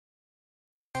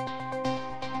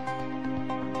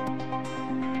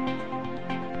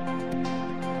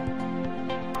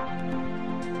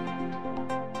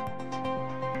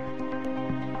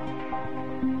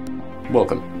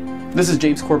Welcome. This is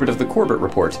James Corbett of the Corbett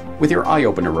Report with your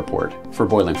eye-opener report for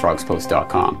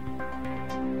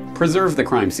BoilingFrogsPost.com. Preserve the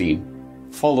crime scene,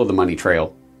 follow the money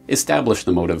trail, establish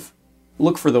the motive,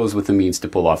 look for those with the means to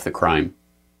pull off the crime.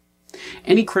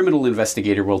 Any criminal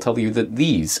investigator will tell you that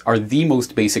these are the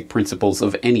most basic principles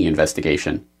of any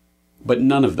investigation, but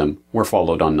none of them were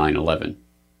followed on 9/11.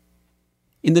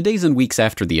 In the days and weeks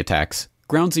after the attacks,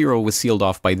 Ground Zero was sealed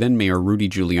off by then-Mayor Rudy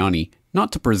Giuliani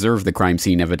not to preserve the crime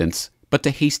scene evidence, but to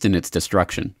hasten its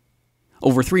destruction.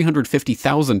 Over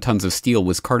 350,000 tons of steel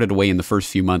was carted away in the first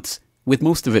few months, with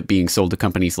most of it being sold to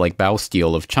companies like Bao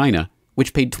Steel of China,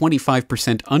 which paid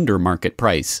 25% under market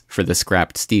price for the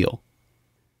scrapped steel.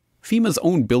 FEMA's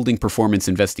own building performance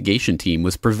investigation team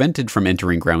was prevented from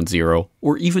entering Ground Zero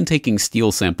or even taking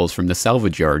steel samples from the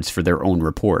salvage yards for their own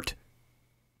report.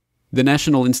 The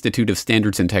National Institute of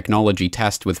Standards and Technology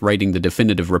tasked with writing the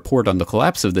definitive report on the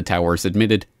collapse of the towers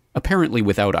admitted, apparently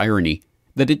without irony,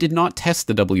 that it did not test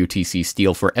the WTC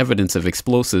steel for evidence of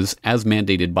explosives as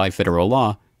mandated by federal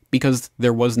law because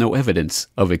there was no evidence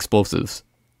of explosives.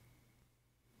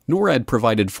 NORAD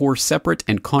provided 4 separate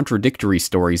and contradictory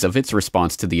stories of its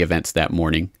response to the events that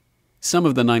morning. Some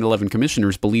of the 9/11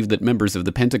 commissioners believed that members of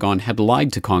the Pentagon had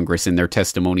lied to Congress in their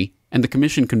testimony, and the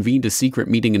commission convened a secret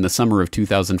meeting in the summer of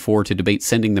 2004 to debate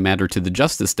sending the matter to the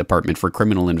Justice Department for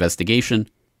criminal investigation,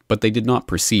 but they did not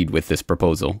proceed with this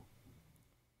proposal.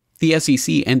 The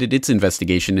SEC ended its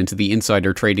investigation into the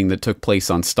insider trading that took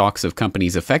place on stocks of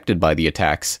companies affected by the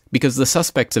attacks because the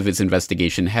suspects of its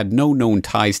investigation had no known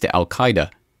ties to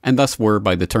Al-Qaeda, and thus were,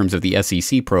 by the terms of the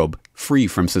SEC probe, free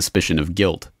from suspicion of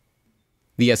guilt.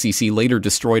 The SEC later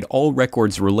destroyed all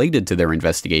records related to their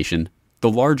investigation, the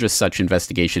largest such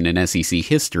investigation in SEC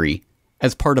history,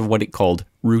 as part of what it called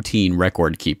routine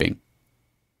record keeping.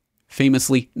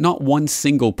 Famously, not one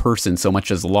single person so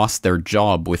much as lost their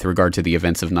job with regard to the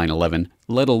events of 9/11,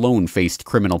 let alone faced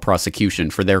criminal prosecution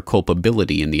for their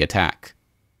culpability in the attack.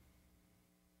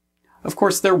 Of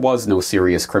course, there was no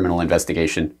serious criminal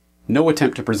investigation. No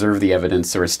attempt to preserve the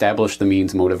evidence or establish the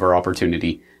means, motive, or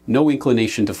opportunity. No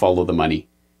inclination to follow the money.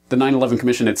 The 9/11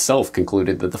 Commission itself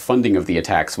concluded that the funding of the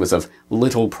attacks was of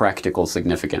little practical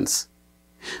significance.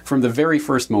 From the very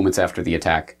first moments after the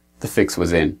attack, the fix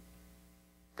was in.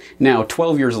 Now,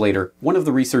 12 years later, one of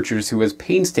the researchers who has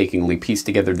painstakingly pieced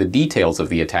together the details of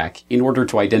the attack in order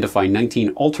to identify 19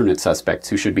 alternate suspects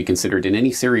who should be considered in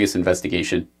any serious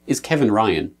investigation is Kevin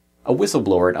Ryan, a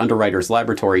whistleblower at Underwriters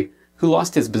Laboratory who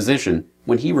lost his position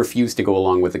when he refused to go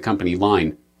along with the company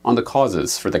line on the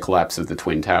causes for the collapse of the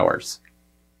Twin Towers.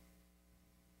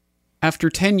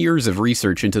 After 10 years of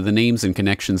research into the names and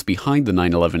connections behind the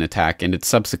 9/11 attack and its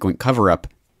subsequent cover-up,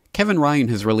 Kevin Ryan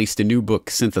has released a new book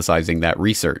synthesizing that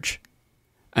research.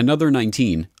 Another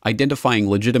 19, Identifying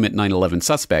Legitimate 9/11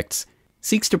 Suspects,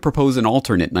 seeks to propose an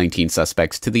alternate 19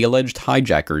 suspects to the alleged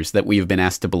hijackers that we have been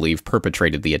asked to believe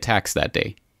perpetrated the attacks that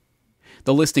day.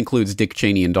 The list includes Dick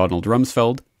Cheney and Donald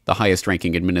Rumsfeld, the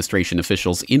highest-ranking administration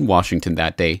officials in Washington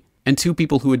that day, and 2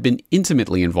 people who had been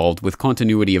intimately involved with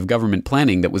continuity of government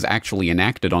planning that was actually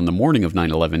enacted on the morning of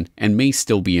 9/11 and may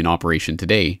still be in operation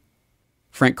today.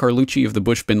 Frank Carlucci of the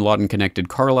Bush Bin Laden-connected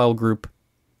Carlyle Group,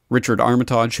 Richard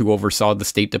Armitage, who oversaw the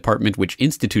State Department which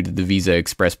instituted the Visa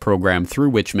Express program through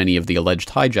which many of the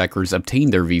alleged hijackers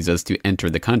obtained their visas to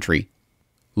enter the country,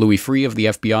 Louis Freeh of the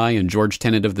FBI and George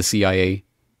Tenet of the CIA,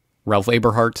 Ralph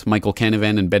Eberhardt, Michael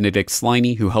Canavan, and Benedict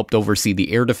Sliney, who helped oversee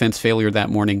the air defense failure that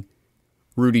morning,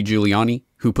 Rudy Giuliani,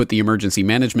 who put the Emergency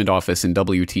Management Office in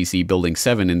WTC Building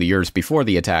 7 in the years before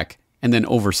the attack, and then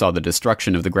oversaw the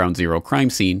destruction of the Ground Zero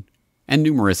crime scene, and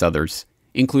numerous others,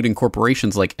 including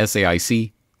corporations like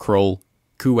SAIC, Kroll,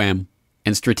 Kuam,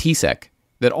 and Stratesec,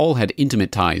 that all had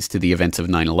intimate ties to the events of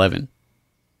 9/11.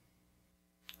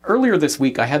 Earlier this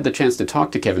week, I had the chance to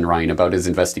talk to Kevin Ryan about his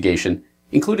investigation,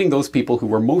 including those people who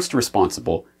were most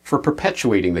responsible for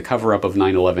perpetuating the cover-up of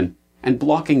 9/11 and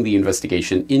blocking the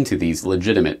investigation into these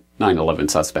legitimate 9/11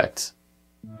 suspects.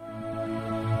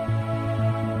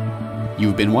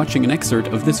 You've been watching an excerpt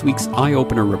of this week's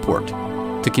Eye-Opener Report.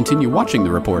 To continue watching the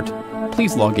report,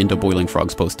 please log into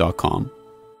BoilingFrogsPost.com.